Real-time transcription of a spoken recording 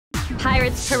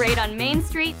Pirates parade on Main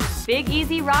Street, Big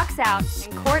Easy rocks out,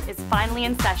 and court is finally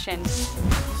in session.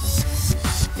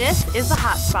 This is the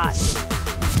Hot Spot.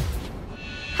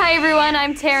 Hi everyone,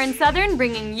 I'm Taryn Southern,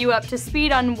 bringing you up to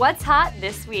speed on what's hot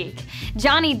this week.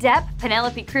 Johnny Depp,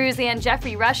 Penelope Cruz, and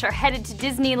Jeffrey Rush are headed to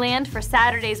Disneyland for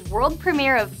Saturday's world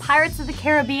premiere of Pirates of the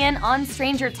Caribbean on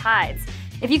Stranger Tides.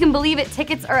 If you can believe it,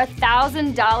 tickets are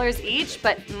 $1,000 each,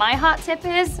 but my hot tip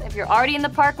is, if you're already in the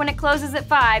park when it closes at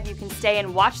 5, you can stay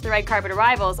and watch the red carpet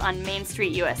arrivals on Main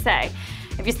Street USA.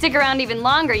 If you stick around even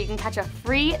longer, you can catch a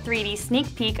free 3D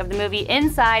sneak peek of the movie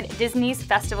inside Disney's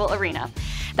Festival Arena.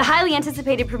 The highly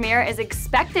anticipated premiere is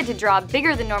expected to draw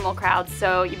bigger than normal crowds,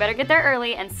 so you better get there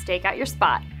early and stake out your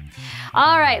spot.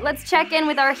 All right, let's check in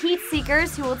with our heat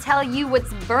seekers who will tell you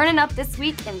what's burning up this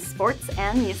week in sports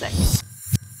and music.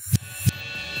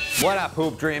 What up,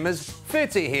 Hoop Dreamers?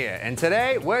 Fitzy here, and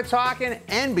today we're talking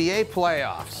NBA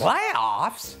playoffs.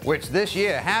 Playoffs? Which this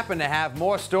year happen to have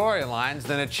more storylines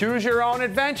than a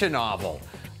choose-your-own-adventure novel.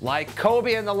 Like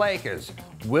Kobe and the Lakers.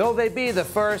 Will they be the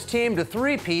first team to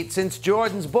three-peat since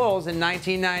Jordan's Bulls in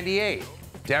 1998?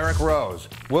 Derrick Rose.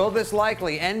 Will this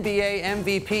likely NBA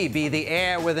MVP be the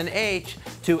heir with an H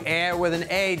to heir with an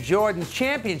A Jordan's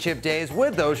championship days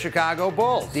with those Chicago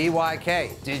Bulls?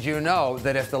 DYK. Did you know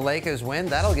that if the Lakers win,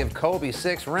 that'll give Kobe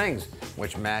 6 rings,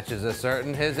 which matches a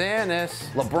certain his heirness?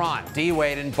 LeBron,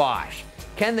 D-Wade, and Bosh.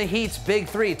 Can the Heat's Big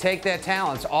Three take their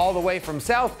talents all the way from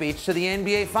South Beach to the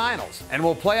NBA Finals? And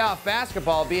will playoff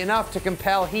basketball be enough to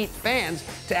compel Heat fans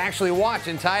to actually watch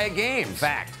entire games?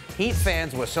 Fact. Heat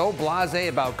fans were so blasé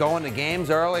about going to games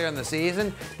earlier in the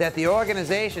season that the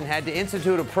organization had to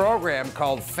institute a program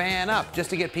called Fan Up just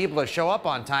to get people to show up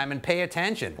on time and pay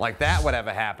attention. Like that would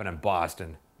ever happen in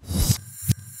Boston.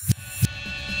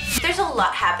 There's a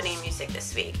lot happening in music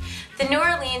this week. The New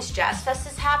Orleans Jazz Fest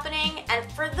is happening,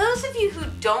 and for those of you who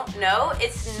don't know,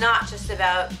 it's not just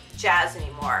about jazz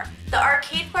anymore. The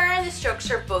Arcade Fire and the Strokes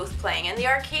are both playing, and the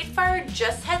Arcade Fire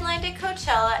just headlined at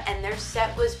Coachella, and their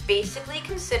set was basically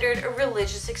considered a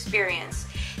religious experience.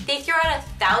 They threw out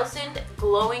 1,000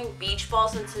 glowing beach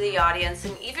balls into the audience,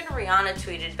 and even Rihanna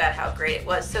tweeted about how great it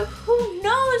was, so who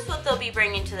knows what they'll be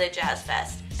bringing to the Jazz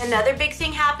Fest. Another big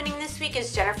thing happening this week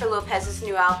is Jennifer Lopez's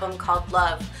new album called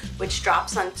Love, which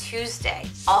drops on Tuesday.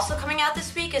 Also coming out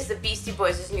this week is the Beastie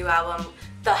Boys' new album,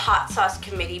 The Hot Sauce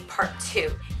Committee Part 2.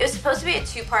 It was supposed to be a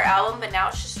 2-part album, but now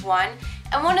it's just one.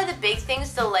 And one of the big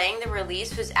things delaying the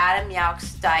release was Adam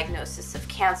Yauch's diagnosis of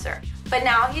cancer. But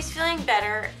now he's feeling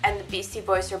better, and the Beastie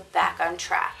Boys are back on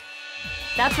track.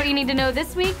 That's what you need to know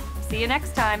this week. See you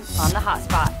next time on The Hot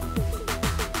Spot.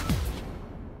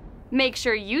 Make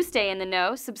sure you stay in the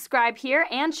know, subscribe here,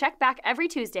 and check back every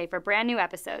Tuesday for brand new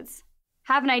episodes.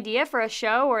 Have an idea for a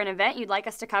show or an event you'd like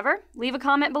us to cover? Leave a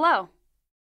comment below.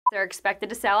 They're expected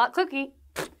to sell out Quickie.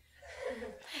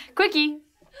 Quickie.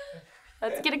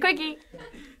 Let's get a quickie.